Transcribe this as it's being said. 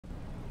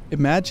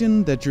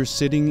Imagine that you're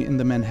sitting in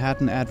the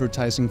Manhattan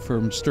advertising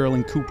firm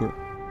Sterling Cooper,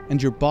 and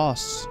your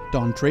boss,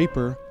 Don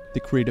Draper, the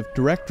creative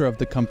director of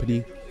the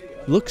company,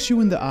 looks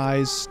you in the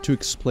eyes to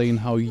explain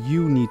how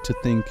you need to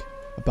think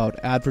about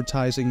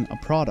advertising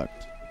a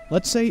product.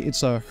 Let's say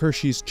it's a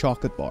Hershey's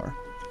chocolate bar.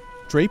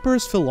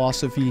 Draper's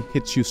philosophy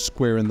hits you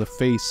square in the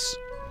face.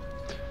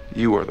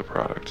 You are the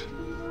product.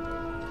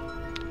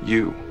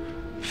 You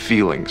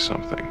feeling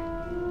something.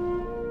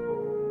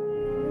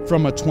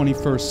 From a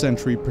 21st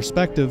century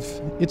perspective,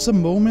 it's a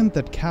moment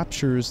that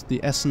captures the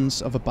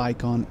essence of a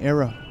bygone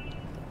era.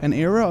 An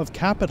era of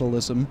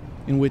capitalism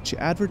in which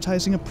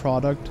advertising a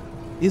product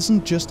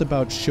isn't just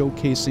about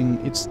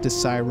showcasing its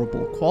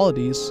desirable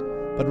qualities,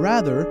 but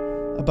rather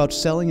about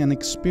selling an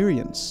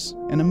experience,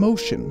 an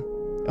emotion,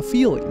 a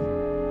feeling.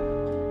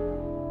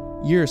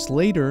 Years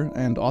later,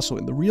 and also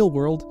in the real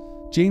world,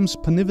 James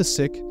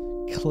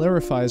Panivicic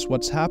clarifies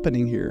what's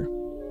happening here.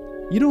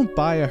 You don't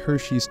buy a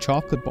Hershey's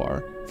chocolate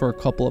bar for a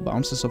couple of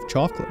ounces of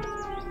chocolate.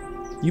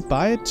 You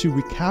buy it to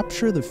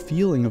recapture the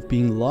feeling of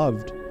being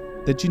loved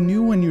that you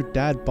knew when your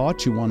dad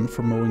bought you one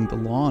for mowing the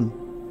lawn.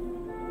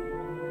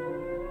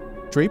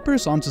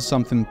 Draper's onto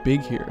something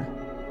big here.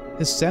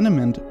 His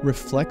sentiment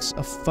reflects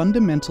a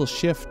fundamental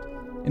shift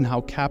in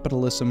how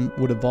capitalism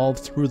would evolve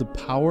through the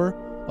power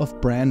of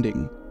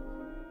branding.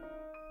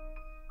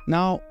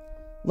 Now,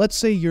 let's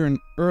say you're an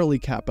early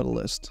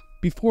capitalist,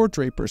 before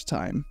Draper's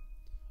time,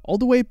 all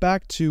the way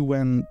back to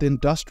when the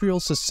industrial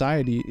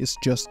society is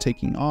just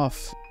taking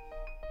off.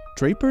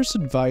 Draper's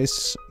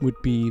advice would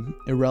be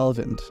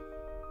irrelevant.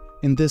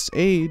 In this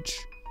age,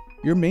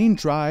 your main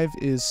drive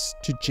is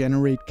to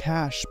generate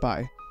cash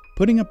by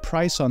putting a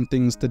price on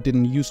things that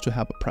didn't used to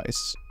have a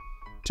price,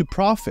 to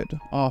profit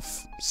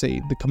off,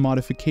 say, the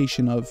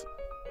commodification of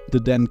the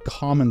then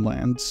common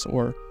lands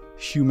or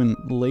human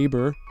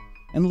labor,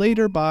 and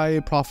later by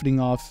profiting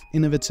off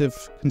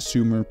innovative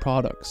consumer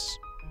products.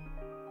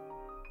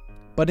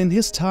 But in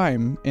his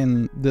time,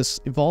 in this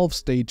evolved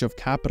stage of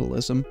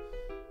capitalism,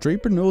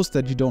 Draper knows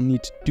that you don't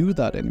need to do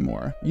that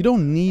anymore. You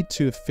don't need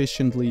to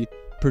efficiently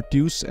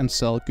produce and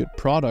sell good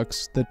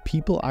products that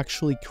people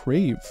actually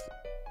crave.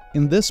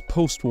 In this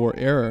post-war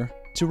era,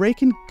 to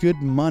rake in good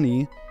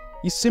money,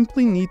 you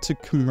simply need to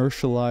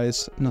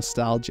commercialize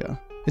nostalgia.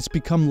 It's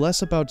become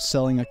less about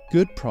selling a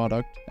good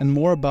product and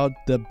more about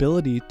the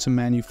ability to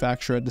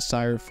manufacture a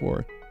desire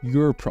for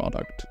your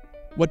product.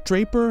 What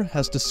Draper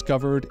has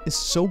discovered is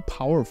so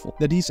powerful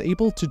that he's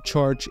able to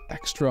charge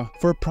extra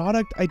for a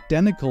product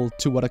identical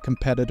to what a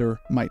competitor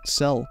might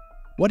sell.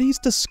 What he's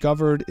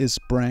discovered is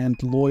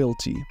brand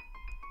loyalty.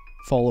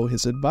 Follow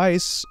his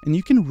advice and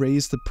you can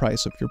raise the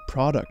price of your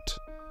product.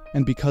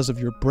 And because of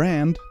your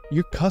brand,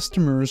 your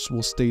customers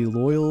will stay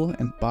loyal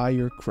and buy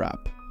your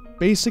crap.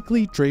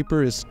 Basically,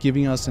 Draper is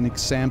giving us an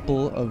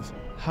example of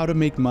how to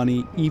make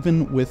money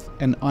even with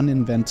an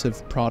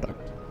uninventive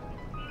product.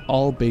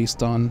 All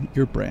based on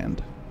your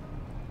brand.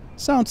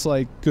 Sounds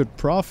like good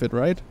profit,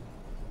 right?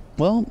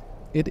 Well,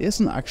 it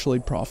isn't actually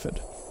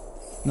profit.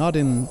 Not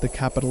in the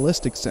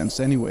capitalistic sense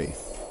anyway.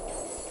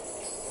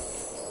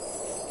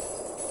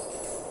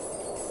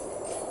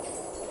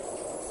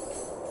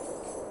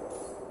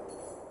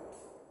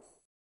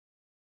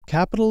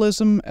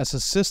 Capitalism as a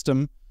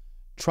system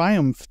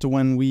triumphed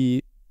when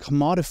we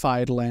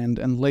commodified land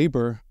and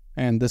labor,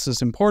 and this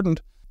is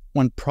important,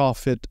 when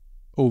profit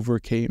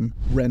overcame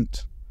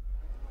rent.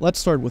 Let's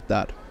start with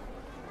that.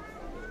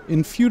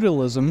 In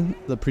feudalism,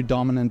 the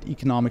predominant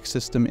economic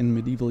system in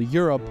medieval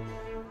Europe,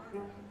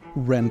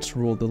 rent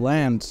ruled the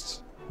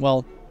lands.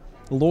 Well,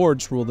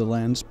 lords rule the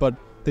lands, but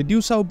they do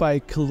so by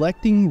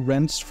collecting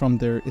rents from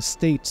their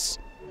estates.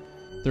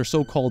 They're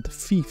so-called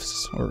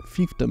fiefs or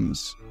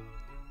fiefdoms.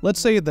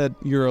 Let's say that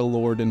you're a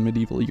lord in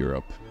medieval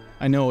Europe.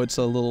 I know it's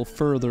a little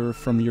further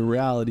from your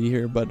reality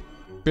here, but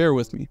bear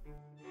with me.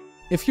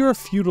 If you're a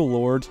feudal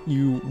lord,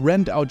 you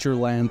rent out your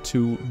land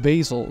to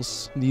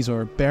vassals. These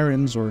are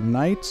barons or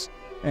knights,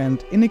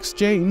 and in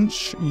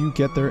exchange, you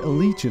get their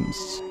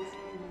allegiance.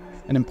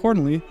 And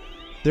importantly,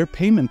 their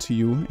payment to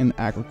you in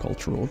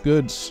agricultural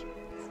goods.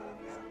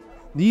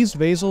 These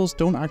vassals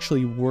don't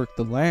actually work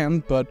the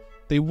land, but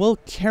they will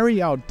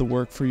carry out the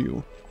work for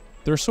you.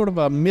 They're sort of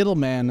a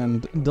middleman,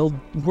 and they'll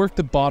work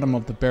the bottom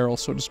of the barrel,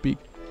 so to speak.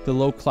 The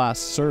low-class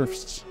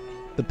serfs,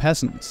 the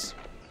peasants.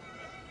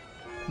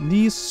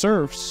 These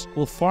serfs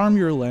will farm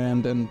your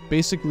land and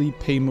basically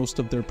pay most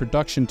of their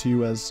production to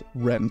you as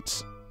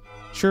rent.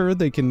 Sure,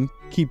 they can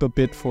keep a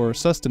bit for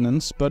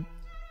sustenance, but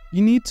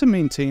you need to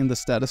maintain the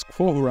status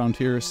quo around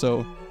here,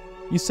 so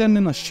you send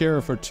in a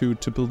sheriff or two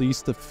to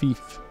police the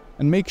fief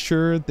and make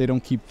sure they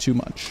don't keep too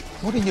much.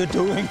 What are you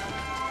doing?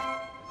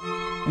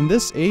 In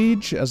this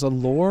age, as a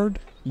lord,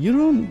 you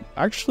don't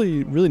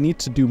actually really need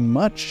to do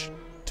much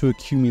to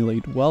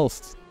accumulate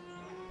wealth.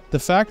 The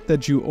fact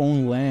that you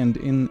own land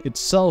in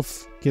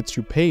itself gets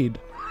you paid.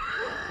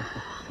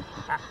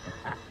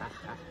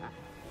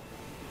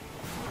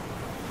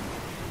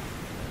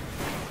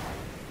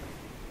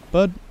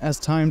 But as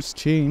times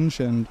change,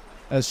 and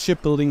as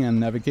shipbuilding and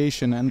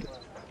navigation and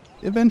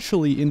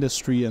eventually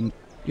industry and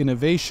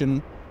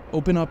innovation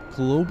open up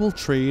global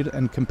trade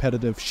and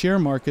competitive share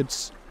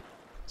markets,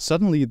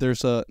 suddenly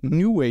there's a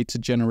new way to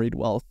generate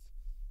wealth.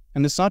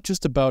 And it's not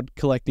just about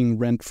collecting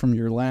rent from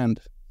your land.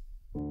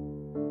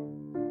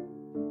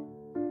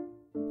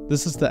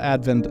 This is the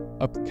advent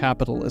of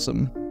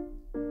capitalism.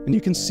 And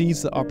you can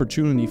seize the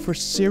opportunity for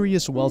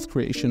serious wealth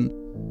creation,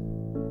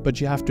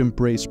 but you have to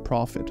embrace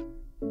profit.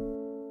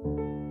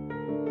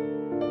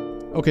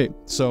 Okay,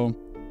 so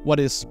what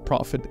is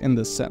profit in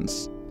this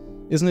sense?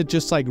 Isn't it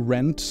just like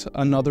rent,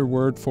 another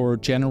word for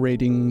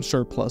generating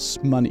surplus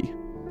money?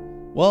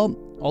 Well,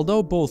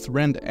 although both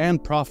rent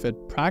and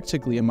profit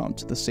practically amount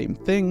to the same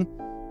thing,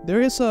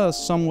 there is a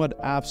somewhat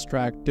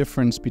abstract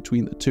difference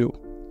between the two.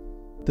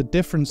 The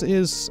difference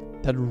is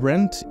that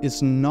rent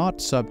is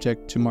not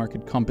subject to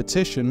market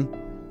competition,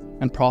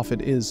 and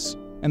profit is.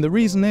 And the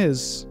reason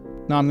is,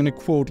 now I'm going to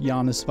quote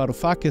Yanis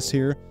Varoufakis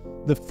here,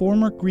 the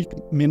former Greek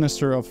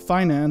Minister of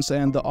Finance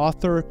and the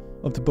author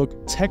of the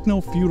book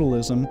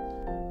Technofeudalism.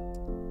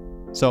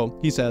 So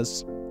he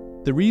says,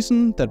 the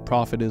reason that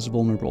profit is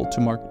vulnerable to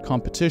market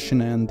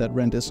competition and that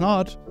rent is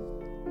not,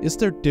 is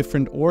their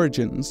different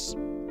origins.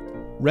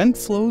 Rent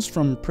flows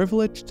from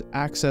privileged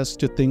access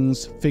to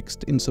things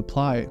fixed in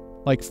supply,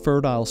 like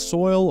fertile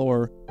soil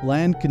or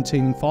land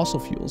containing fossil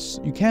fuels.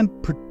 You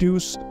can't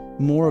produce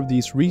more of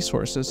these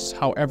resources,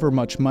 however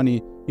much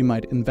money you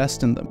might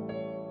invest in them.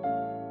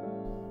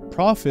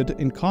 Profit,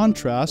 in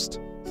contrast,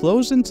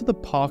 flows into the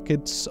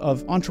pockets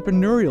of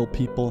entrepreneurial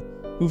people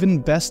who've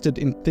invested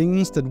in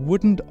things that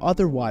wouldn't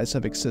otherwise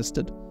have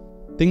existed.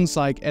 Things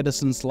like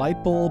Edison's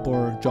light bulb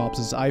or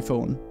Jobs'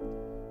 iPhone.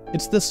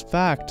 It's this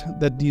fact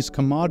that these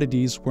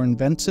commodities were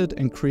invented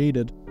and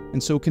created,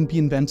 and so can be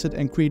invented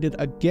and created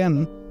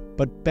again,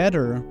 but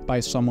better by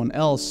someone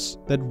else,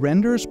 that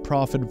renders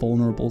profit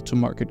vulnerable to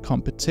market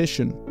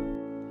competition.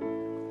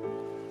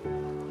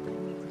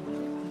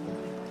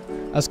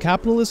 As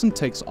capitalism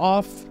takes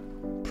off,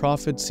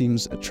 profit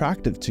seems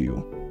attractive to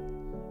you.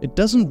 It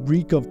doesn't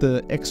reek of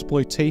the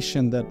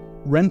exploitation that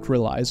rent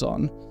relies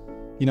on,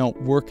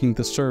 working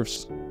the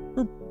serfs,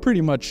 or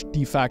pretty much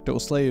de facto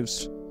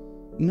slaves.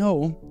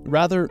 No,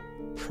 rather,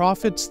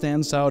 profit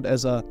stands out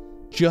as a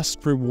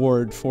just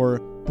reward for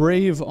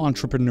brave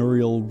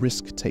entrepreneurial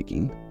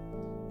risk-taking.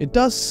 It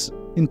does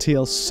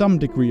entail some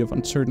degree of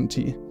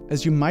uncertainty,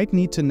 as you might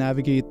need to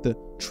navigate the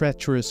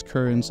treacherous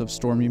currents of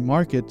stormy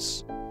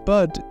markets,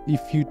 but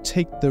if you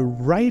take the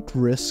right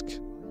risk,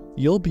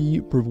 you'll be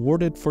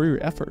rewarded for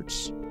your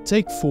efforts.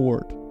 Take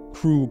Ford,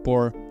 Krupp,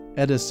 or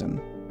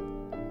Edison,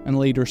 and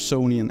later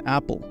Sony and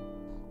Apple.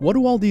 What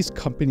do all these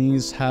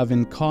companies have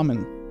in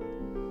common?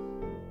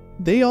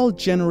 They all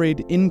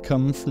generate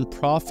income from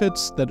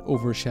profits that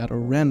overshadow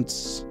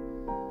rents.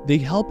 They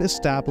help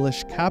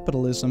establish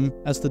capitalism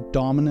as the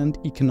dominant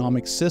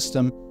economic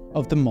system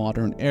of the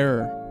modern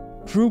era.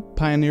 Krupp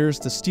pioneers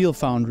the steel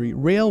foundry,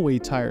 railway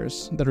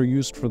tires that are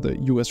used for the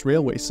US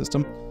railway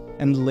system,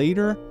 and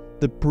later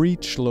the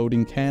breech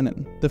loading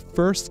cannon, the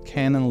first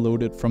cannon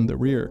loaded from the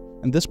rear.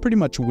 And this pretty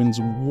much wins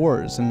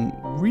wars and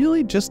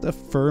really just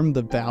affirmed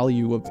the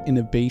value of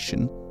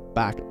innovation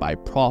backed by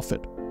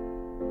profit.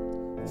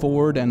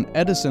 Ford and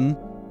Edison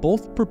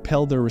both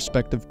propelled their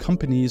respective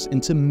companies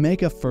into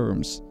mega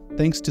firms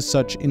thanks to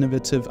such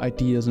innovative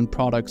ideas and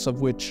products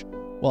of which,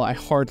 well, I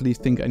hardly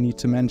think I need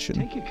to mention.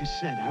 Take a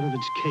cassette out of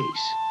its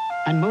case,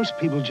 and most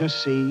people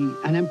just see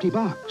an empty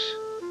box.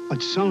 But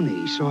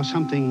Sony saw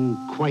something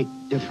quite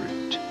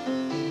different.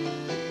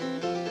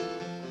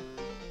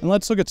 And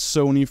let's look at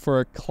Sony for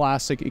a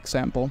classic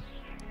example.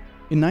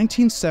 In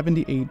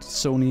 1978,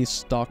 Sony's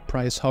stock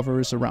price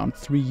hovers around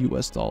 $3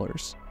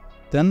 US.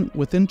 Then,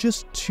 within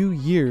just 2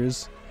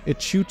 years,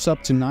 it shoots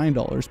up to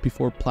 $9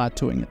 before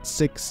plateauing at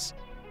 $6.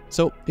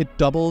 So it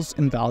doubles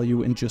in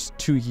value in just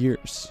 2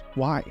 years.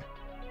 Why?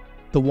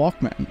 The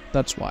Walkman,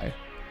 that's why.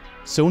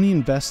 Sony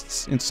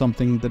invests in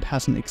something that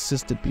hasn't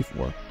existed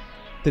before.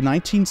 The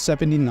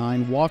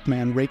 1979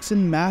 Walkman rakes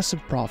in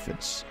massive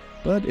profits,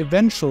 but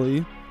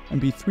eventually,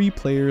 MP3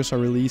 players are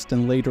released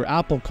and later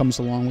Apple comes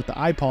along with the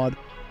iPod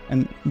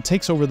and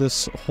takes over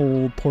this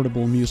whole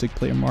portable music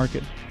player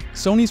market.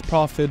 Sony's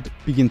profit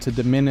begin to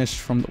diminish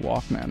from the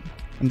Walkman,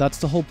 and that's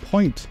the whole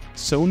point.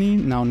 Sony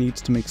now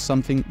needs to make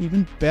something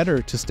even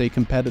better to stay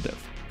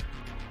competitive.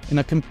 In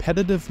a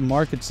competitive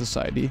market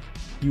society,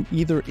 you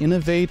either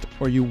innovate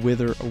or you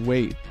wither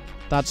away.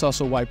 That's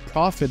also why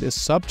profit is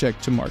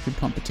subject to market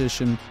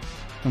competition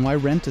and why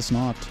rent is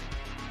not.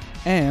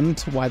 And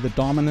why the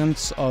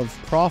dominance of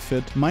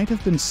profit might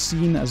have been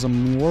seen as a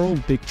moral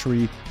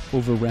victory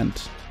over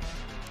rent.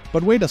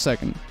 But wait a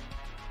second.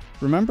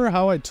 Remember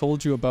how I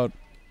told you about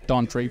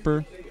Don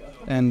Draper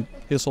and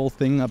his whole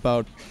thing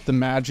about the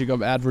magic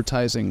of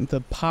advertising,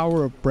 the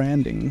power of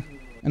branding,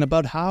 and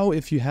about how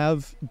if you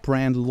have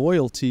brand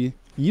loyalty,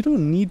 you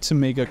don't need to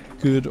make a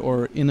good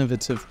or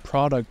innovative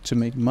product to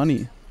make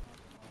money?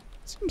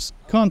 Seems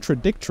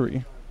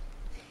contradictory.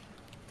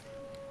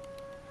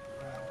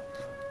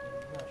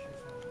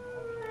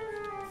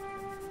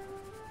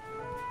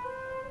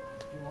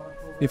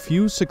 If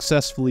you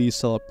successfully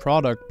sell a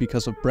product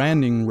because of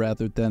branding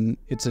rather than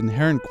its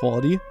inherent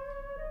quality,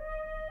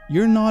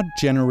 you're not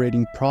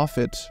generating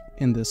profit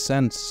in this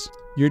sense.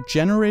 You're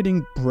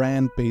generating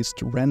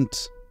brand-based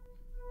rent.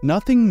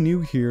 Nothing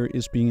new here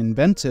is being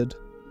invented,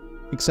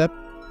 except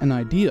an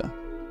idea.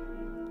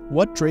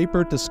 What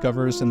Draper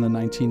discovers in the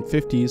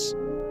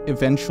 1950s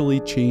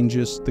eventually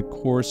changes the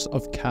course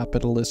of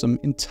capitalism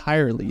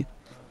entirely.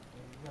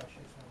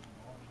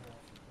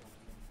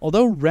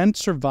 Although rent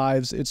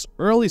survives its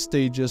early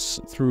stages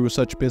through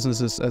such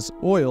businesses as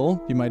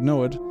oil, you might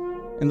know it,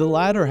 in the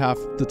latter half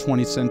of the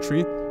 20th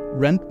century,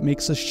 rent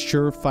makes a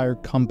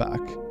surefire comeback.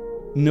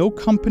 No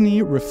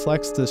company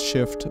reflects this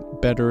shift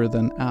better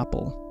than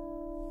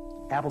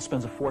Apple. Apple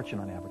spends a fortune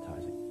on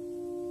advertising.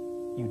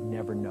 You'd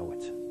never know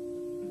it.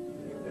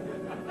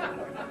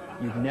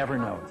 You'd never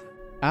know it.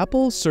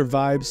 Apple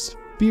survives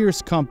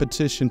fierce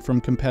competition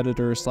from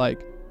competitors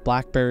like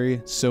BlackBerry,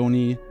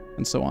 Sony,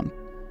 and so on.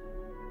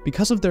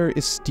 Because of their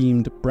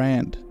esteemed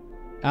brand,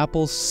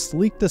 Apple's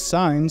sleek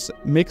designs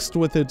mixed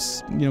with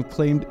its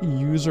claimed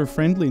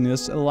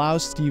user-friendliness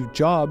allows Steve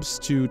Jobs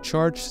to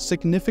charge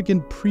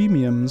significant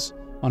premiums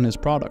on his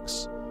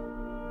products.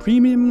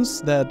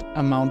 Premiums that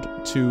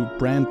amount to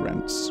brand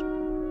rents.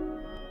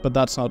 But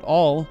that's not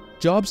all.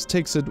 Jobs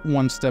takes it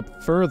one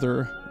step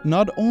further.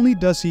 Not only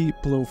does he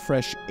blow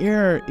fresh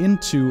air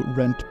into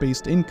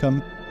rent-based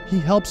income, he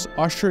helps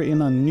usher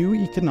in a new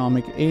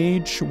economic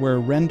age where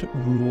rent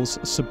rules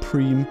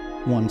supreme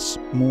once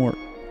more.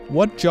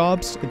 What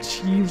Jobs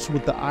achieves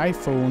with the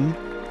iPhone,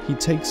 he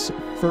takes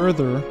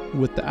further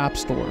with the App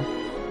Store.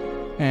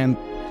 And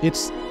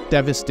it's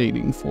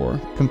devastating for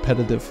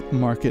competitive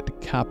market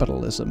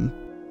capitalism.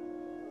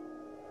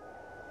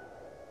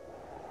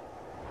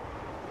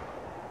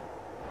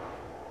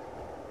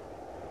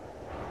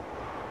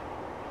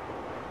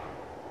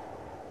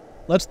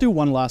 Let's do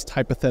one last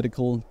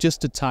hypothetical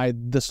just to tie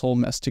this whole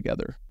mess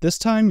together. This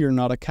time you're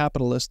not a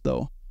capitalist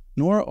though,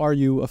 nor are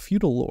you a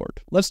feudal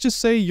lord. Let's just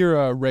say you're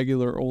a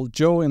regular old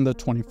Joe in the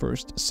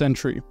 21st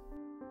century.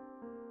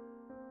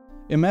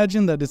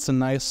 Imagine that it's a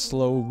nice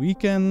slow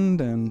weekend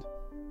and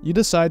you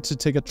decide to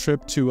take a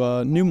trip to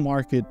a new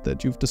market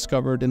that you've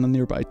discovered in a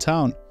nearby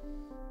town,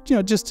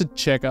 just to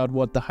check out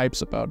what the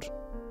hype's about.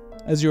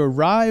 As you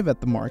arrive at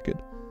the market,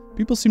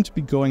 people seem to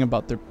be going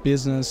about their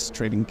business,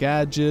 trading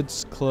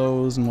gadgets,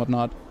 clothes, and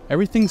whatnot.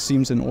 Everything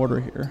seems in order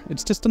here.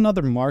 It's just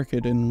another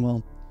market in,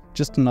 well,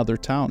 just another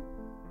town.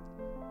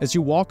 As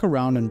you walk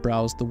around and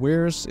browse the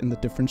wares in the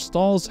different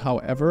stalls,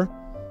 however,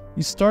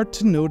 you start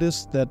to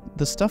notice that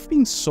the stuff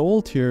being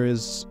sold here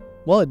is,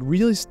 well, it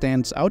really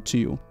stands out to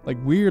you, like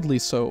weirdly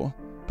so.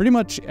 Pretty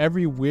much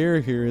every ware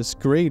here is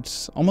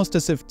great, almost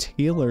as if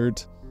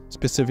tailored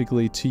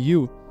specifically to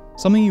you,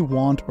 something you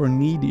want or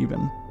need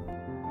even.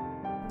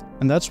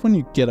 And that's when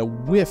you get a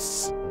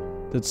whiff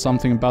that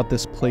something about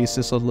this place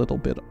is a little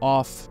bit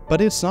off. But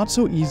it's not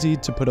so easy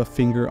to put a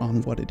finger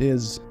on what it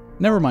is.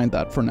 Never mind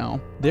that for now.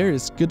 There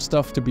is good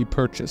stuff to be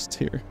purchased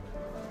here.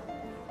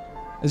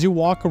 As you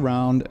walk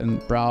around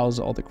and browse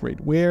all the great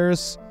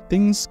wares,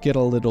 things get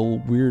a little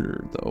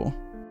weirder though.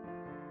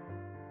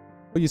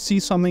 You see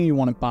something you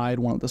want to buy at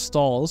one of the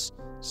stalls,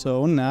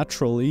 so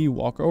naturally you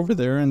walk over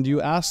there and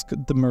you ask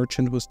the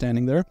merchant who's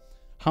standing there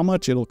how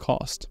much it'll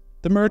cost.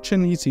 The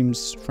merchant, he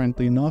seems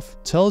friendly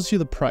enough, tells you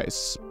the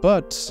price,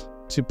 but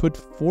to put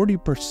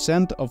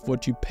 40% of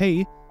what you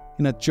pay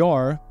in a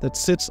jar that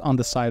sits on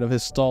the side of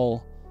his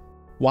stall.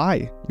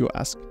 Why, you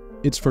ask?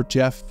 It's for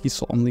Jeff, he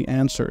solemnly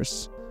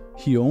answers.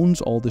 He owns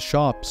all the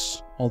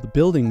shops, all the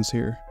buildings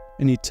here,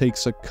 and he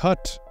takes a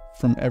cut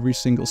from every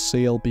single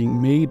sale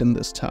being made in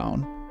this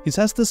town. He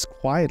says this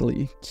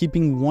quietly,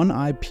 keeping one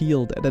eye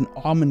peeled at an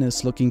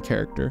ominous-looking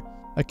character,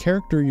 a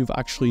character you've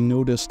actually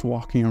noticed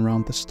walking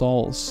around the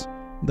stalls.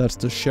 That's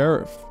the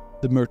sheriff,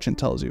 the merchant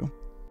tells you.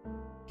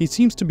 He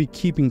seems to be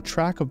keeping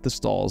track of the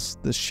stalls,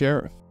 the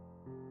sheriff.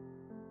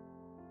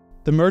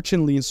 The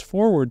merchant leans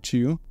forward to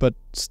you, but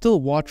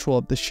still watchful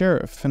of the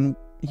sheriff, and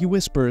he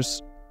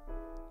whispers,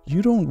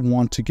 "You don't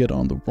want to get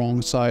on the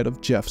wrong side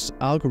of Jeff's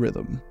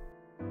algorithm."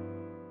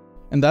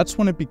 And that's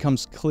when it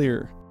becomes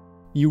clear.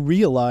 You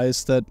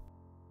realize that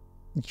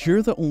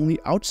you're the only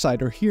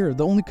outsider here,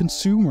 the only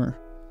consumer.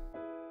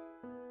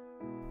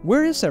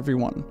 Where is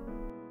everyone?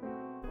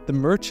 The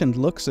merchant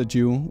looks at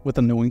you with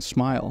a knowing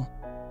smile.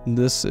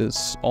 "This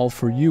is all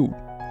for you,"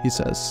 he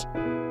says.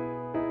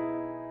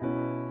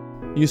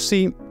 You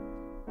see,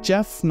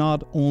 Jeff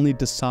not only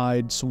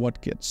decides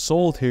what gets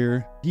sold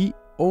here, he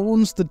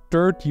owns the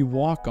dirt you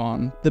walk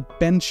on, the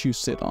bench you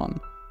sit on,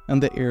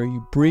 and the air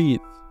you breathe.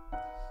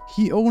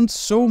 He owns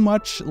so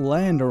much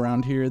land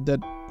around here that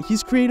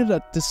he's created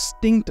a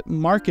distinct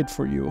market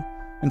for you,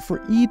 and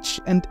for each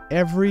and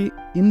every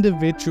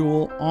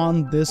individual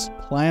on this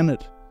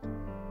planet.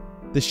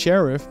 The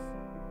sheriff,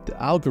 the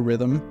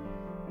algorithm,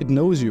 it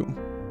knows you.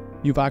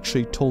 You've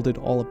actually told it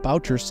all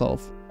about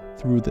yourself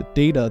through the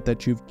data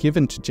that you've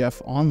given to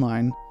Jeff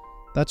online.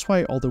 That's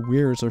why all the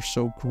wares are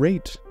so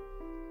great.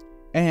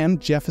 And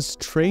Jeff has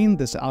trained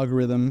this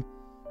algorithm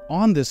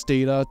on this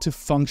data to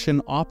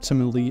function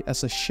optimally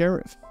as a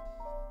sheriff.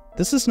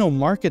 This is no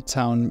market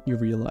town, you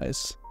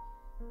realize.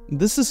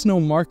 This is no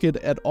market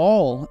at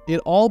all. It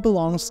all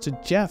belongs to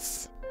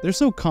Jeff. There's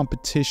no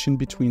competition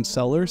between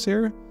sellers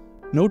here.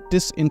 No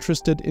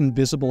disinterested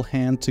invisible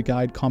hand to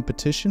guide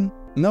competition.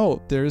 No,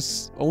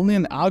 there's only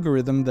an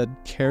algorithm that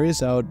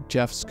carries out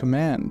Jeff's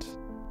command.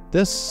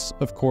 This,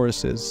 of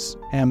course, is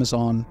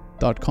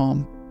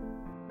Amazon.com.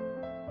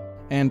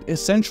 And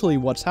essentially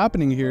what's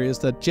happening here is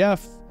that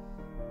Jeff,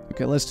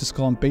 okay, let's just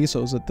call him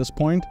Bezos at this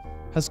point,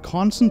 has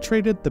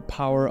concentrated the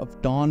power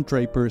of Don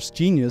Draper's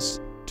genius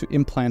to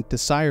implant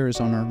desires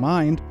on our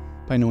mind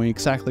by knowing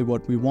exactly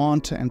what we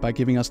want and by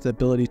giving us the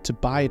ability to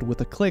buy it with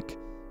a click,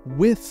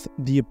 with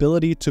the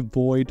ability to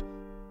void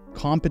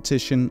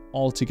competition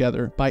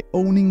altogether by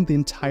owning the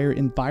entire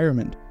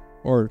environment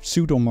or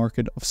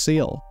pseudo-market of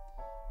sale.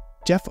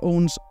 Jeff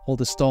owns all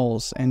the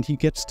stalls and he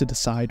gets to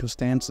decide who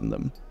stands in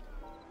them.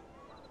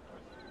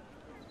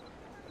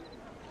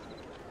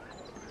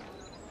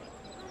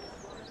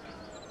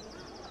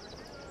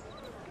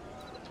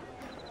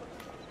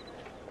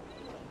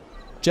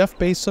 Jeff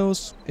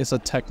Bezos is a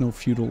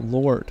techno-feudal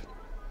lord,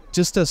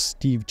 just as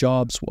Steve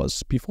Jobs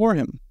was before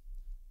him.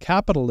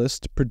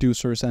 Capitalist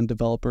producers and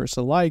developers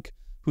alike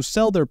who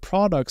sell their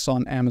products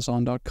on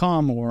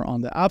Amazon.com or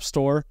on the App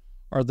Store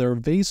are their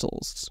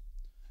vassals.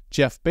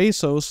 Jeff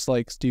Bezos,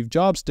 like Steve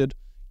Jobs did,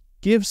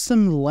 gives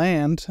them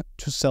land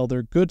to sell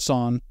their goods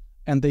on,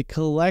 and they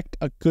collect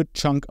a good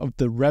chunk of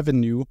the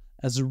revenue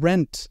as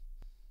rent.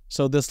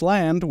 So this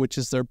land, which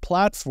is their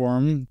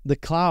platform, the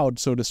cloud,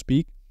 so to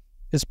speak,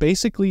 is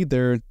basically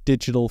their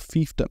digital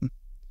fiefdom.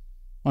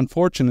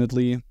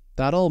 Unfortunately,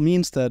 that all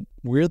means that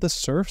we're the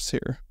serfs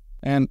here.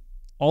 And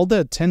all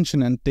the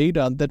attention and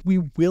data that we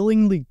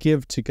willingly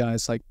give to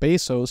guys like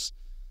Bezos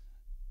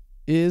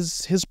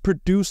is his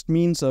produced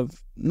means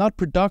of, not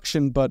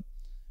production, but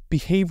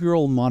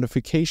behavioral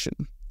modification.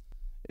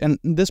 And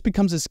this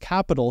becomes his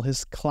capital,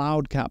 his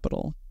cloud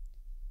capital.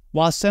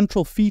 While a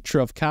central feature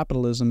of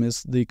capitalism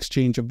is the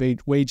exchange of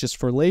wages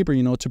for labor,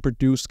 to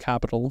produce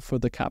capital for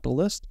the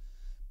capitalist,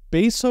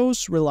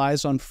 Bezos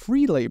relies on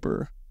free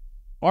labor,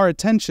 our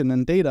attention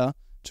and data,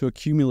 to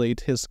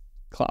accumulate his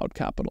cloud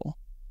capital.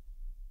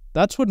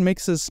 That's what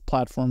makes his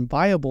platform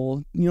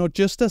viable,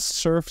 just as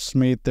serfs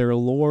made their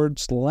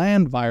lord's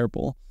land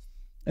viable.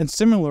 And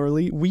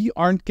similarly, we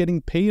aren't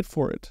getting paid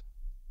for it.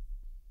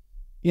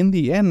 In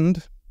the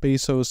end,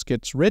 Bezos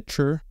gets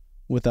richer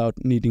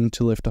without needing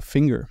to lift a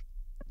finger.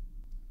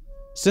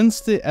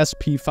 Since the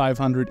SP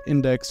 500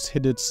 index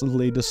hit its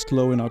latest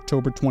low in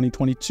October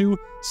 2022,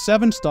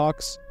 7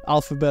 stocks,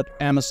 Alphabet,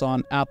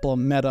 Amazon, Apple,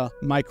 Meta,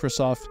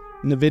 Microsoft,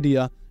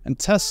 Nvidia, and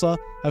Tesla,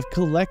 have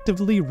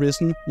collectively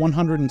risen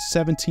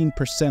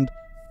 117%,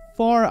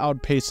 far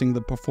outpacing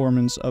the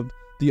performance of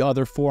the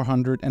other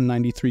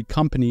 493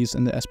 companies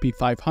in the SP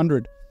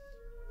 500.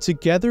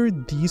 Together,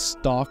 these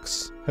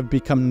stocks have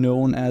become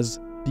known as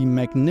the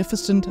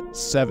Magnificent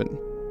Seven.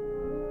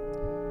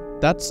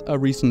 That's a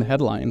recent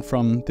headline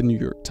from the New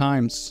York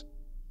Times.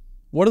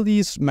 What do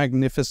these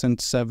Magnificent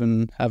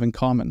Seven have in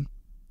common?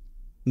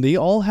 They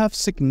all have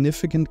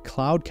significant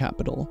cloud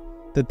capital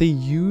that they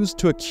use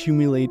to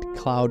accumulate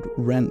cloud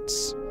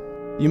rents.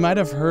 You might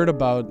have heard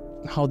about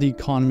how the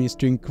economy is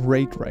doing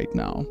great right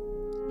now,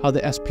 how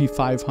the SP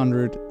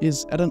 500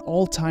 is at an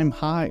all-time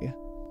high.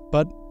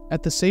 But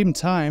at the same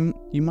time,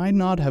 you might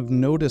not have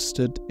noticed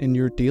it in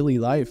your daily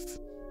life.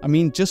 I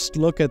mean, just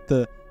look at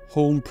the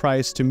home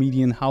price to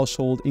median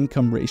household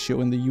income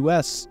ratio in the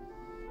US.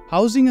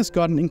 Housing has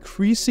gotten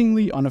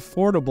increasingly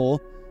unaffordable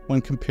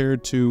when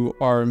compared to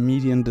our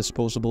median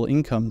disposable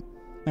income.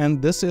 And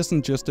this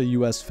isn't just a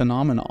US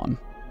phenomenon.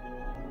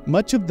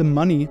 Much of the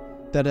money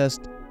that has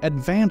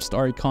advanced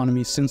our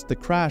economy since the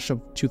crash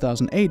of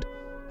 2008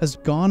 has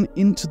gone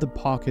into the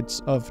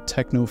pockets of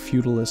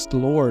techno-feudalist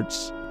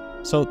lords.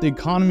 So the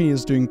economy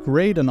is doing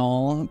great and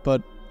all,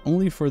 but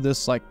only for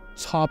this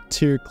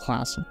top-tier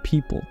class of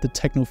people, the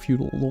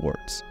techno-feudal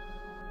lords.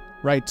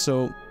 Right,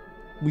 so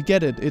we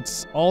get it,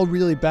 it's all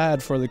really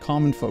bad for the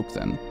common folk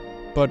then.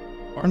 But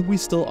aren't we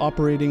still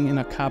operating in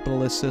a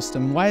capitalist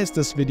system? Why is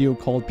this video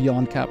called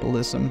Beyond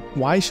Capitalism?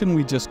 Why shouldn't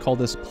we just call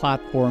this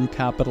platform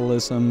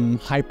capitalism,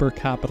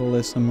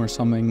 hyper-capitalism, or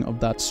something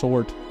of that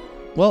sort?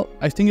 Well,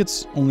 I think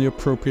it's only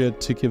appropriate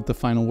to give the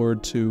final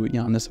word to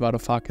Yanis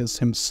Varoufakis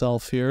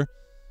himself here,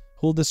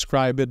 who'll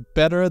describe it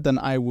better than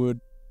I would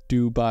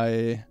do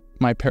by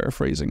my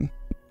paraphrasing.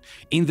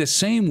 In the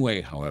same way,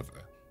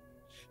 however,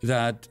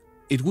 that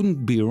it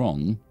wouldn't be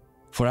wrong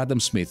for Adam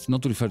Smith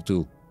not to refer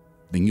to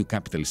the new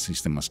capitalist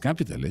system as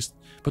capitalist,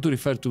 but to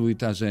refer to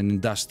it as an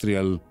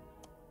industrial,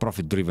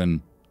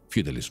 profit-driven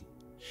feudalism.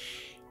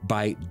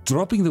 By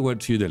dropping the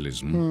word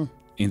feudalism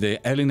in the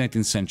early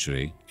 19th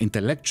century,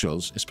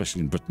 intellectuals,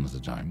 especially in Britain at the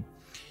time,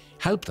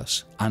 helped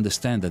us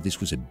understand that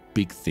this was a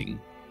big thing.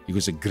 It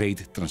was a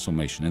great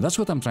transformation. And that's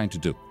what I'm trying to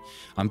do.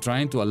 I'm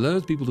trying to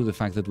alert people to the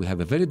fact that we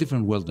have a very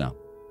different world now,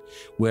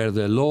 where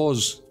the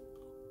laws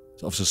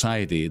of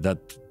society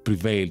that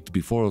prevailed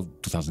before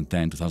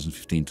 2010,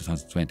 2015,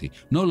 2020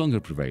 no longer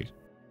prevail.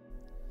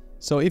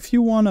 So if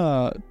you want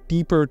a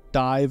deeper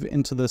dive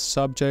into this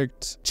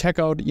subject, check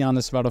out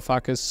Yanis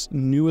Varoufakis'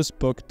 newest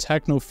book,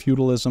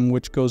 Technofeudalism,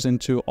 which goes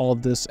into all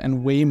of this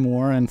and way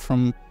more, and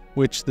from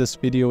which this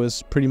video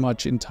is pretty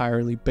much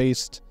entirely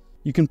based.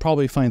 You can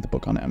probably find the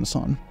book on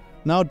Amazon.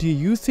 Now, do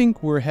you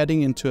think we're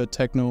heading into a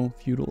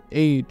techno-feudal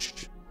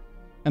age?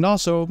 And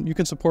also, you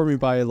can support me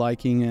by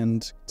liking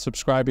and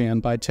subscribing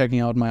and by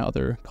checking out my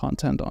other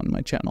content on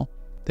my channel.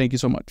 Thank you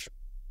so much.